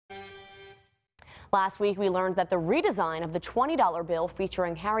Last week, we learned that the redesign of the $20 bill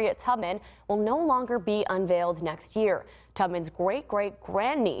featuring Harriet Tubman will no longer be unveiled next year. Tubman's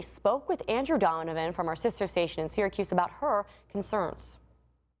great-great-grandniece spoke with Andrew Donovan from our sister station in Syracuse about her concerns.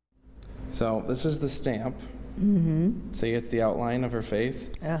 So this is the stamp. See, it's the outline of her face.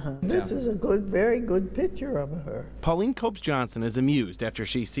 This is a very good picture of her. Pauline Copes-Johnson is amused after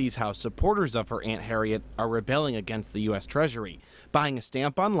she sees how supporters of her Aunt Harriet are rebelling against the U.S. Treasury, buying a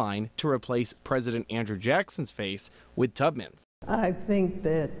stamp online to replace President Andrew Jackson's face with Tubman's. I think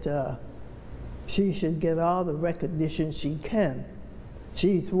that she should get all the recognition she can.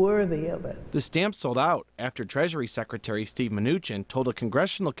 She's worthy of it. The stamp sold out after Treasury Secretary Steve Mnuchin told a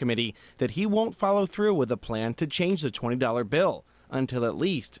congressional committee that he won't follow through with a plan to change the $20 bill until at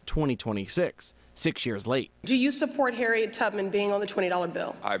least 2026, 6 years late. Do you support Harriet Tubman being on the $20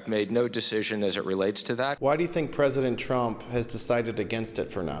 bill? I've made no decision as it relates to that. Why do you think President Trump has decided against it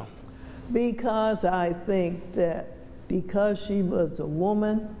for now? Because I think that because she was a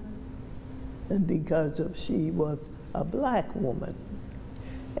woman and because she was a black woman,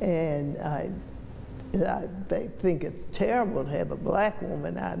 and I think it's terrible to have a black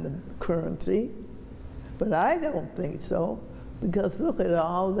woman on the currency, but I don't think so, because look at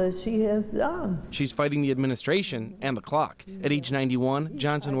all that she has done. She's fighting the administration and the clock. At age 91,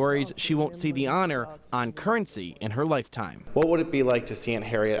 Johnson worries she won't see the honor on currency in her lifetime. What would it be like to see Aunt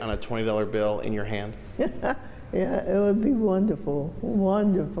Harriet on a $20 bill in your hand? Yeah, it would be wonderful,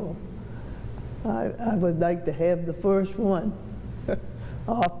 wonderful. I would like to have the first one.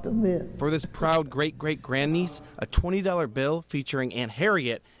 Off the mint. For this proud great-great-grandniece, a $20 bill featuring Aunt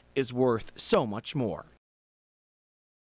Harriet is worth so much more.